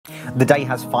The day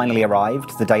has finally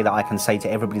arrived, the day that I can say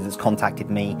to everybody that's contacted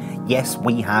me, yes,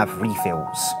 we have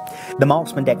refills. The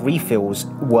Marksman deck refills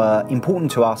were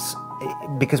important to us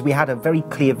because we had a very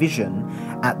clear vision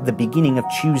at the beginning of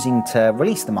choosing to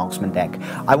release the Marksman deck.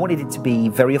 I wanted it to be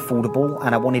very affordable,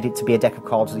 and I wanted it to be a deck of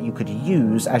cards that you could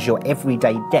use as your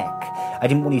everyday deck. I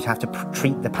didn't want you to have to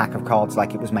treat the pack of cards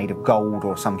like it was made of gold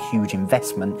or some huge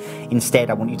investment.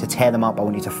 Instead, I want you to tear them up, I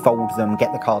want you to fold them,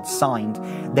 get the cards signed.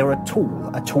 They're a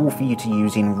tool for you to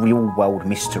use in real-world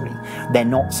mystery. They're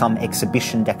not some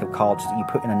exhibition deck of cards that you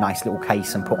put in a nice little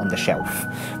case and put on the shelf.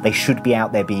 They should be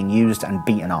out there being used and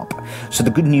beaten up. So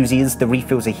the good news is the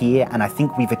refills are here, and I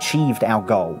think we've achieved our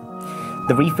goal.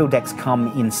 The refill decks come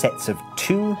in sets of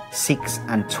 2, 6,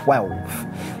 and 12.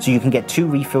 So you can get 2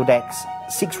 refill decks,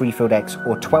 6 refill decks,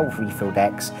 or 12 refill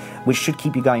decks, which should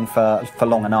keep you going for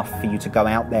long enough for you to go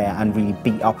out there and really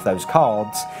beat up those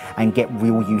cards and get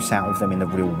real use out of them in the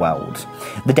real world.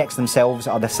 The decks themselves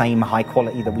are the same high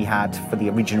quality that we had for the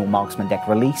original Marksman deck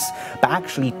release, but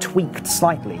actually tweaked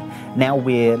slightly. Now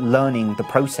we're learning the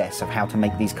process of how to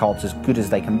make these cards as good as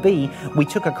they can be. We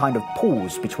took a kind of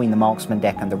pause between the Marksman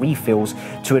deck and the refills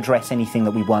to address anything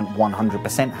that we weren't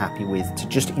 100% happy with, to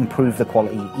just improve the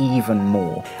quality even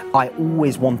more. I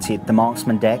always wanted the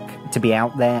Marksman deck to be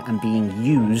out there and being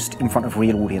used in front of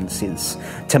real audiences.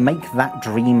 To make that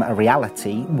dream a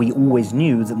reality, we always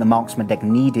knew that the Marksman deck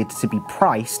needed to be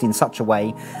priced in such a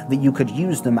way that you could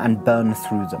use them and burn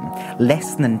through them.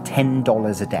 Less than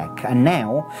 $10 a deck. And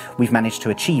now we've managed to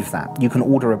achieve that. You can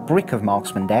order a brick of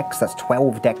Marksman decks, that's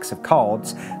 12 decks of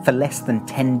cards, for less than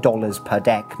 $10 per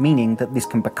deck, meaning that this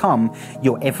can become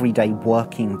your everyday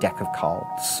working deck of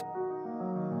cards.